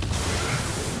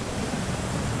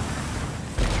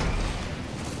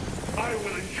 I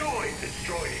will enjoy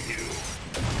destroying you.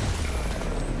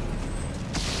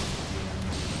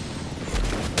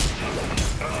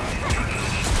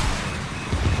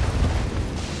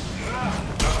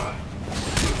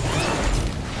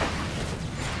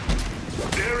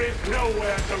 There is no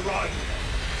run.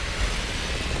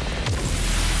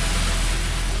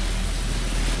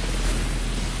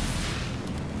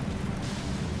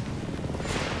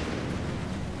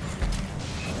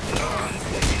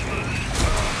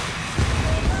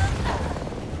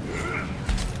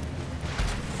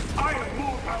 I am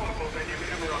more powerful than you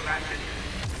ever imagined.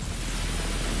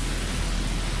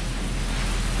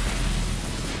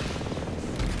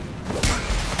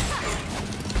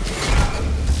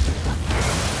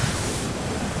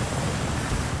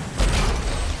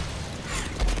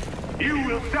 You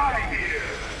will die here.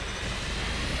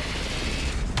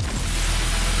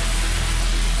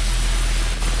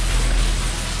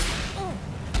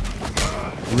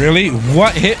 Really?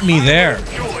 What hit me there?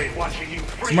 Enjoy watching you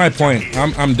That's my point.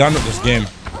 I'm done with this game.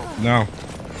 No.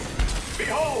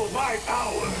 behold my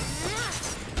power.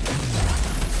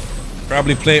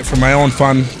 Probably play it for my own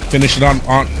fun. Finish it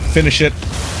finish it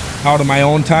out of my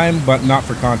own time, but not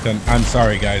for content. I'm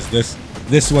sorry, guys.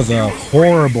 This was a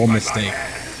horrible mistake.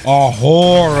 A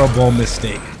horrible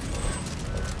mistake.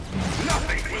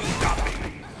 Nothing will stop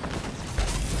me.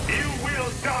 You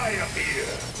will die up here.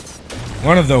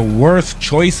 One of the worst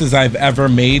choices I've ever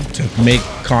made to make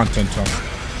content on.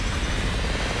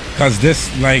 Cause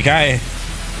this, like, I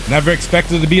never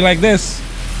expected it to be like this.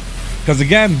 Cause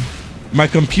again, my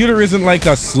computer isn't like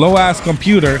a slow ass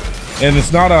computer, and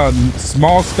it's not a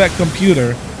small spec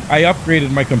computer. I upgraded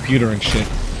my computer and shit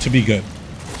to be good.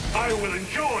 I will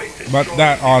enjoy this. But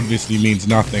that obviously means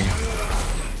nothing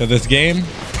to this game.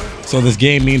 So this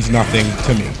game means nothing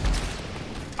to me.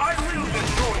 I will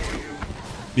destroy you.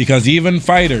 Because even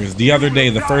fighters, the other day,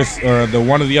 the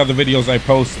one of the other videos I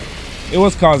posted, it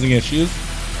was causing issues.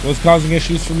 It was causing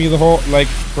issues for me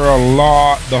for a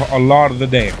lot of the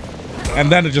day.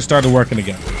 And then it just started working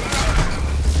again.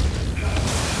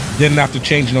 Didn't have to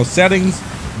change no settings.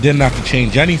 Didn't have to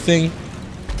change anything.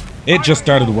 It just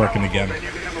started working again.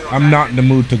 I'm not in the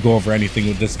mood to go over anything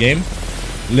with this game.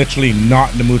 Literally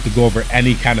not in the mood to go over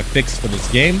any kind of fix for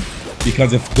this game.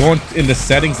 Because if going in the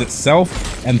settings itself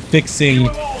and fixing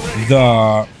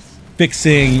the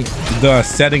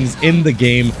settings in the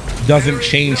game doesn't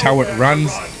change how it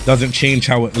runs, doesn't change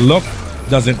how it looks,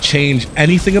 doesn't change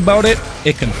anything about it,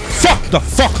 it can fuck the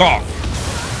fuck off.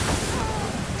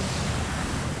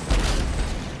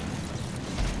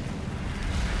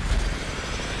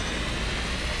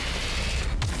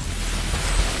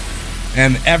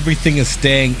 And everything is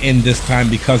staying in this time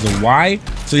because of why?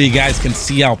 So you guys can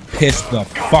see how pissed the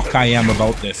fuck I am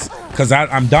about this. Because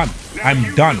I'm done.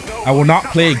 I'm done. I will not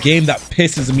play a game that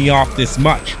pisses me off this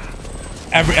much.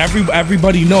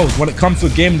 Everybody knows when it comes to a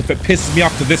game, if it pisses me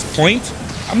off to this point,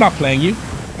 I'm not playing you.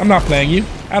 I'm not playing you.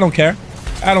 I don't care.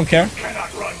 I don't care.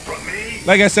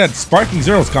 Like I said, Sparking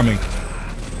Zero is coming.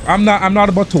 I'm not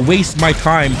about to waste my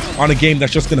time on a game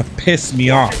that's just gonna piss me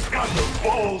off.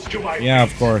 Yeah,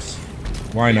 of course.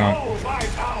 Why not?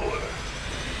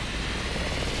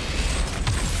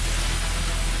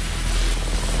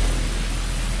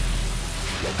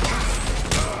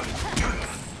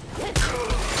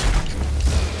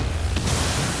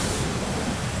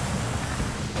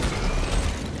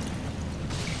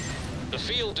 The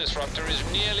field disruptor is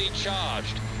nearly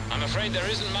charged. I'm afraid there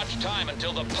isn't much time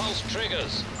until the pulse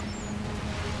triggers.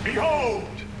 Behold!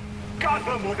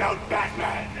 Gotham without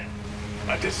Batman.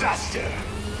 A disaster.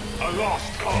 A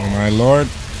lost cause. Oh my lord.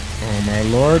 Oh my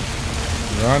lord.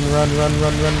 Run, run, run,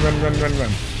 run, run, run, run, run,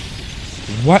 run.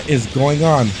 What is going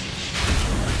on?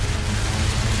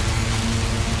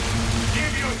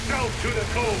 Give yourself to the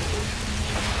cold.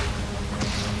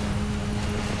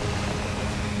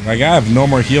 Like, I have no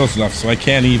more heals left, so I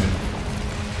can't even.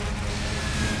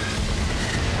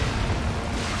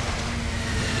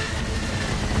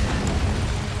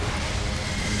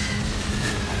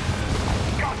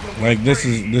 Like, this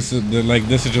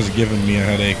is just giving me a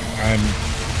headache.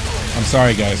 I'm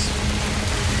sorry, guys.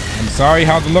 I'm sorry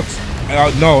how it looks.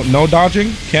 No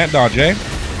dodging. Can't dodge, eh?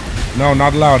 No,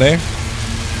 not allowed, eh?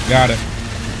 Got it.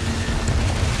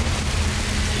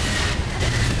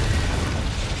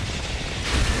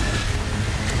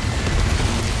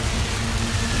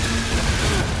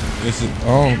 This is,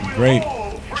 oh, great.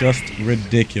 Just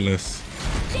ridiculous.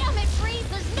 Damn it, Freeze,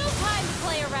 there's no time to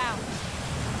play around.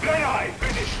 May I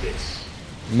finish this?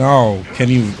 No, can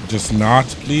you just not,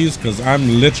 please? Because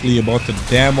I'm literally about to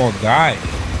damn or die.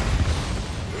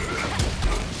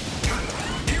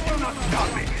 You will not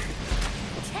stop me.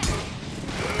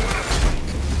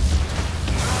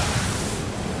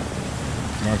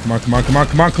 Come on, come on, come on, come on,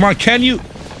 come on, come on. Can you?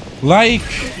 Like,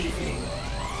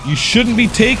 you shouldn't be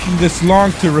taking this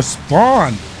long to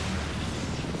respawn.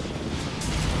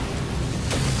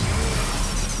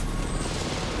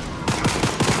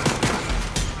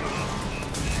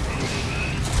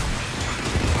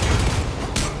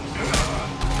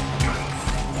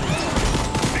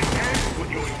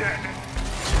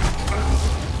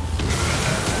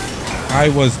 I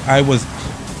was. Now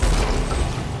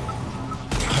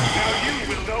you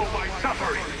will know my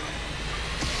suffering.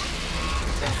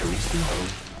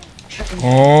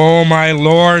 Oh my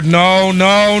lord, no,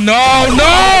 no, no,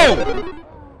 no!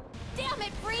 Damn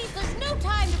it, Freeze, there's no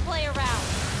time to play around.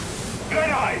 Let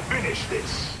I finish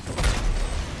this.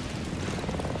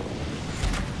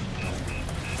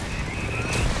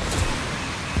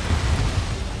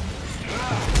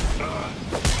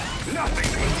 Nothing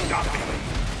will stop me.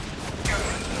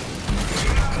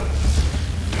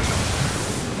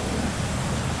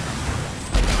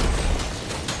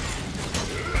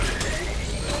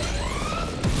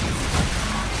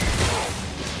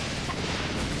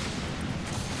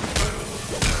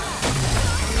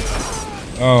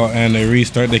 Oh, and they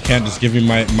restart. They can't just give me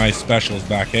my specials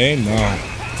back, eh? No.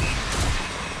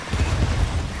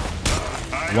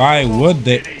 Why would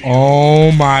they?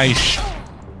 Oh my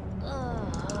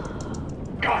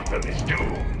Gotham is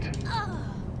doomed.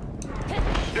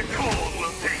 The cold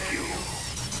will take you.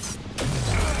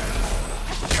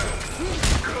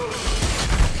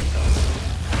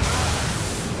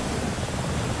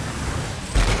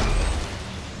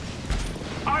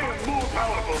 I am more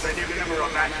powerful than you could ever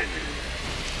imagine.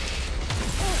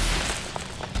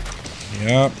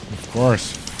 Yep, of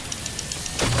course.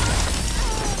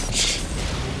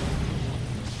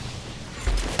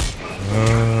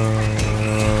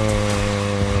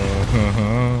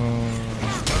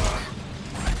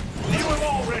 You have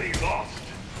already lost.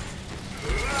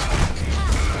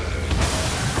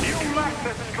 You lack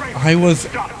the strength I was to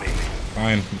stop me.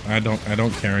 fine. I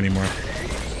don't care anymore.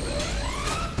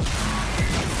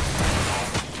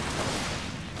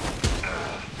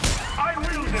 I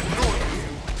will destroy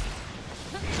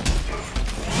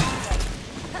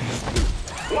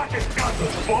you. Watch as Gotham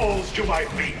falls to my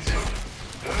feet.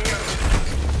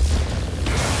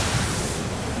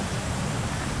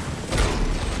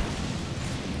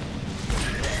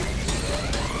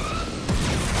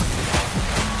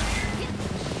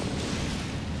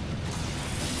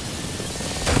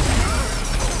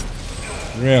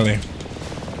 Really?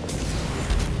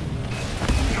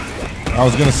 I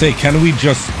was gonna say, can we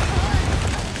just...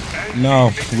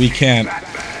 No, we can't.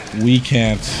 We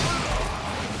can't.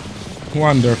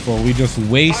 Wonderful. We just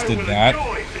wasted that.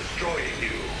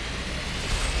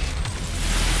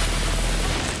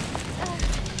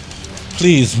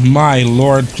 Please, my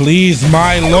lord. Please,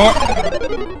 my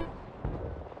lord.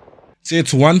 See,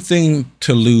 it's one thing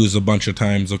to lose a bunch of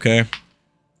times, okay?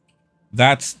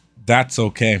 That's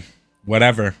okay.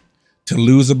 Whatever. To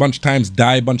lose a bunch of times,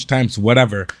 die a bunch of times,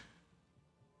 whatever.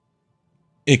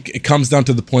 It comes down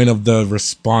to the point of the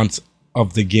response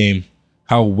of the game.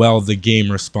 How well the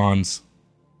game responds.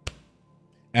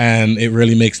 And it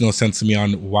really makes no sense to me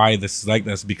on why this is like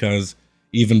this, because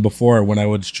even before, when I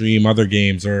would stream other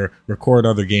games or record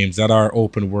other games that are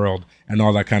open world and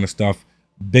all that kind of stuff,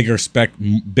 bigger specs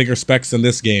in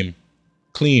this game.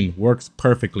 Clean, works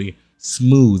perfectly,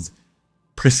 smooth,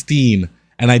 pristine,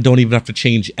 and I don't even have to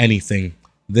change anything.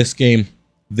 This game,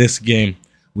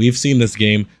 we've seen this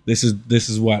game. This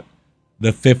is what,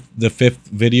 the fifth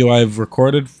video I've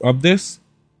recorded of this,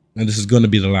 and this is going to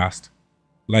be the last.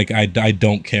 Like, I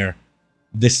don't care.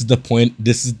 This is the point.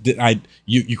 This is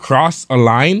you cross a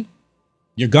line,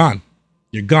 you're gone.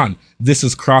 You're gone. This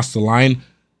has crossed the line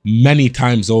many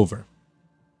times over.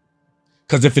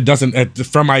 Because if it doesn't,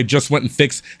 I just went and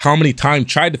fixed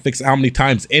tried to fix how many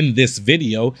times in this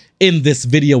video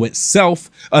itself,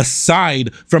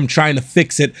 aside from trying to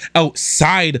fix it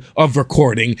outside of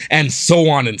recording and so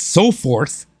on and so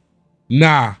forth.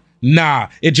 Nah,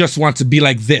 it just wants to be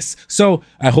like this. So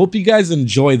I hope you guys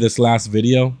enjoy this last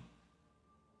video.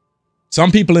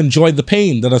 Some people enjoy the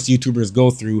pain that us YouTubers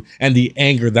go through and the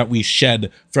anger that we shed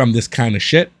from this kind of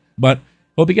shit. But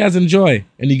hope you guys enjoy,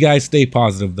 and you guys stay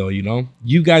positive though, you know?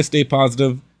 You guys stay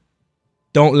positive.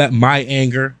 Don't let my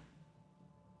anger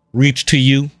reach to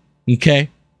you, okay?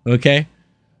 Okay?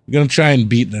 We're gonna try and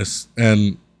beat this,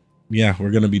 and yeah,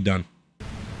 we're gonna be done.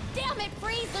 Damn it,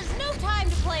 Freeze, there's no time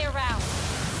to play around.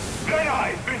 Let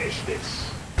I finish this.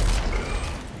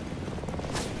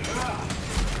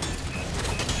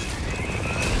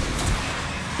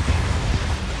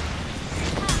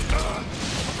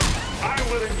 I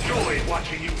will enjoy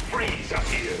watching you freeze up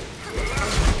here.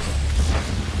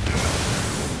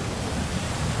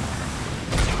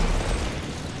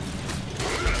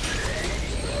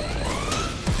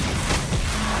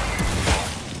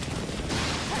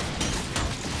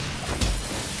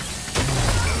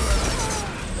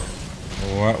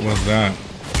 What was that?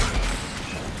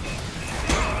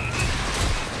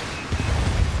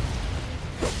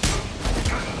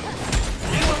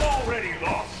 You have already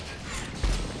lost.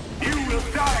 You will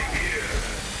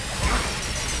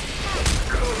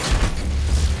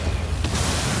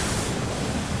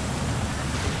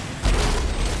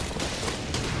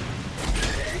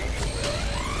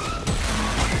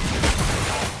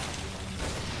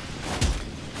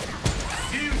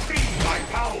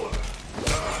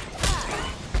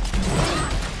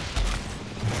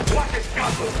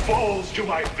falls to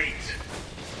my feet.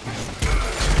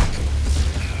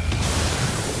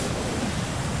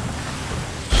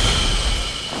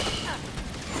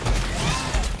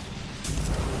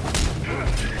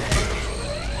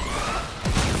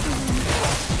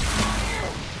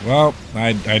 Well,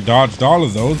 I dodged all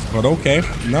of those, but okay.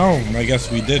 No, I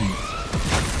guess we didn't.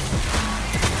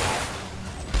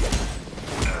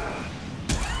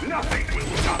 Nothing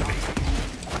will stop me.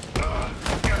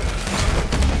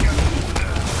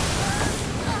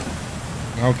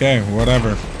 Okay,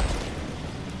 whatever.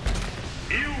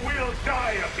 You will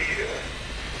die up here.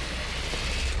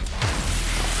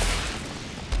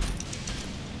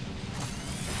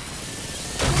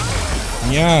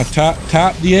 Yeah,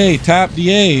 tap the A, tap the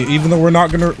A. Even though we're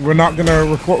not gonna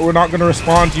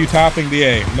respond to you tapping the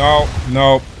A. No,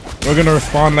 no, we're gonna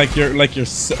respond like you're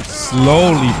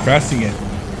slowly pressing it.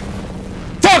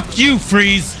 Fuck you,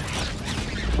 Freeze.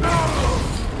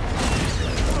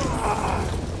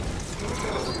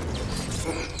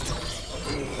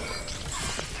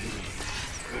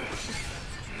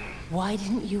 Why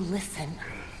didn't you listen?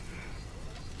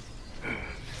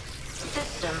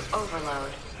 System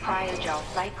overload. Cryogel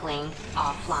cycling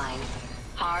offline.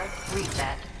 Hard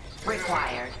reset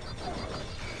required.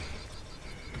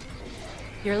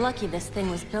 You're lucky this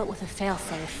thing was built with a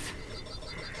failsafe.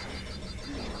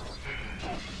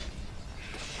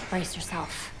 Brace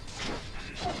yourself.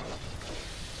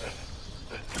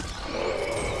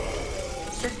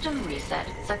 System reset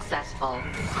successful.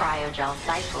 Cryogel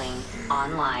cycling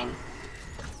online.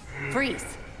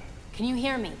 Freeze! Can you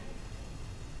hear me?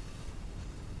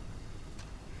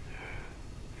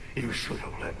 You should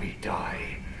have let me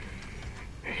die.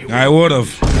 I would have.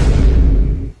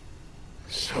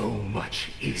 So much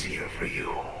easier for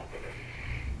you.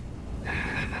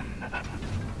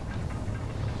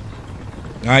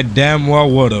 I damn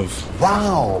well would have.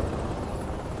 Wow.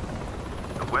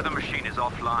 The weather machine is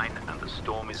offline and the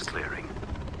storm is clearing.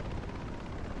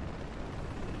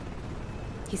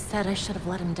 He said I should have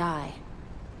let him die.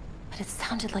 But it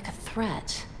sounded like a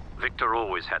threat. Victor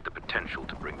always had the potential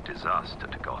to bring disaster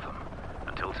to Gotham.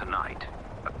 Until tonight,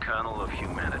 a kernel of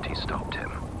humanity stopped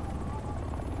him.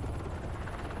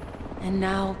 And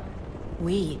now,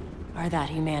 we are that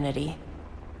humanity.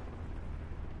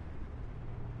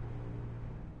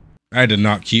 I did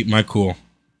not keep my cool.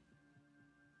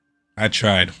 I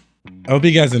tried. I hope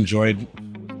you guys enjoyed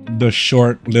the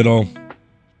short little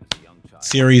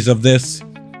series of this.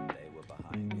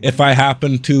 If I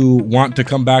happen to want to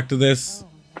come back to this,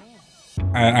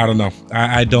 I don't know.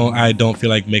 I don't feel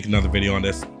like making another video on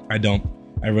this. I don't.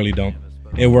 I really don't.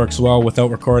 It works well without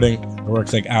recording. It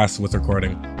works like ass with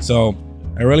recording. So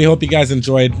I really hope you guys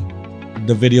enjoyed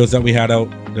the videos that we had out,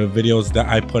 the videos that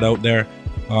I put out there.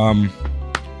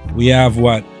 We have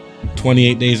what,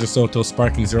 28 days or so till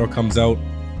Sparking Zero comes out,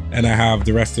 and I have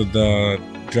the rest of the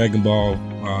Dragon Ball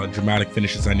dramatic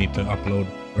finishes I need to upload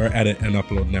or edit and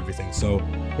upload and everything. So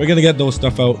we're gonna get those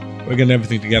stuff out. We're getting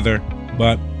everything together,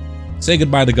 but say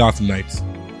goodbye to Gotham Knights.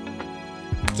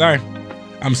 Sorry,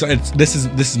 I'm sorry. This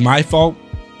is my fault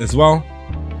as well,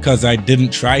 because I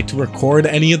didn't try to record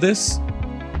any of this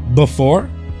before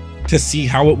to see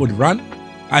how it would run.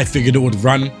 I figured it would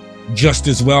run just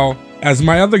as well as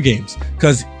my other games,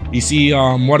 because you see,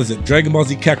 what is it, Dragon Ball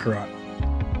Z Kakarot.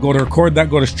 Go to record that,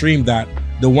 go to stream that.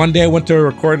 The one day I went to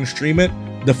record and stream it,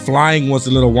 the flying was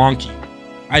a little wonky.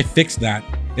 I fixed that.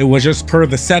 It was just per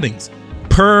the settings.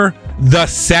 Per the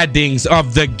settings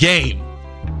of the game.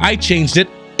 I changed it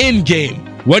in-game.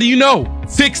 What do you know?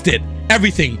 Fixed it.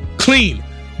 Everything clean.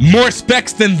 More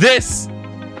specs than this.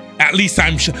 At least I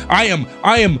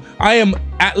am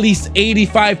at least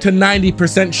 85 to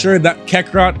 90% sure that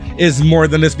Kakarot is more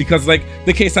than this, because like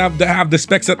the case I have the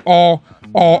specs at all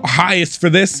highest for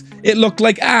this, it looked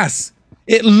like ass.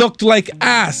 It looked like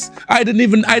ass. I didn't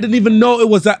even know it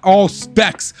was at all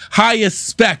specs, highest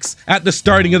specs at the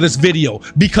starting of this video,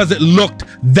 because it looked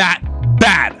that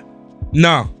bad.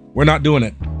 No, we're not doing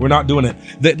it. We're not doing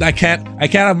it. I can't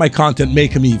have my content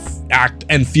making me act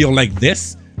and feel like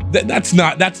this. That's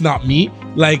not me.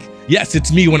 Like, yes,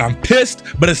 it's me when I'm pissed,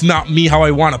 but it's not me how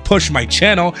I want to push my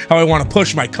channel, how I want to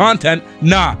push my content.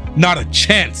 Nah, not a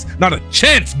chance. Not a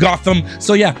chance, Gotham.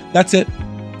 So yeah, that's it.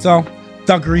 So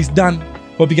thuggery's done.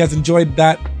 Hope you guys enjoyed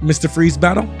that Mr. Freeze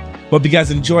battle. Hope you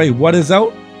guys enjoy what is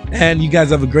out, and you guys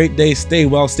have a great day. Stay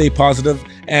well, stay positive,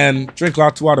 and drink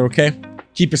lots of water, okay?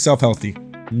 Keep yourself healthy.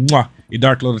 Mwah. Your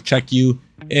Dark Lord will check you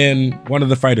in one of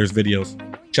the fighters videos.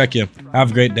 Check you.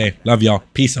 Have a great day. Love y'all.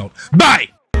 Peace out. Bye!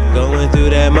 Going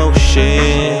through that motion.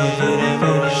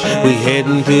 We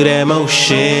heading through that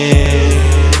motion.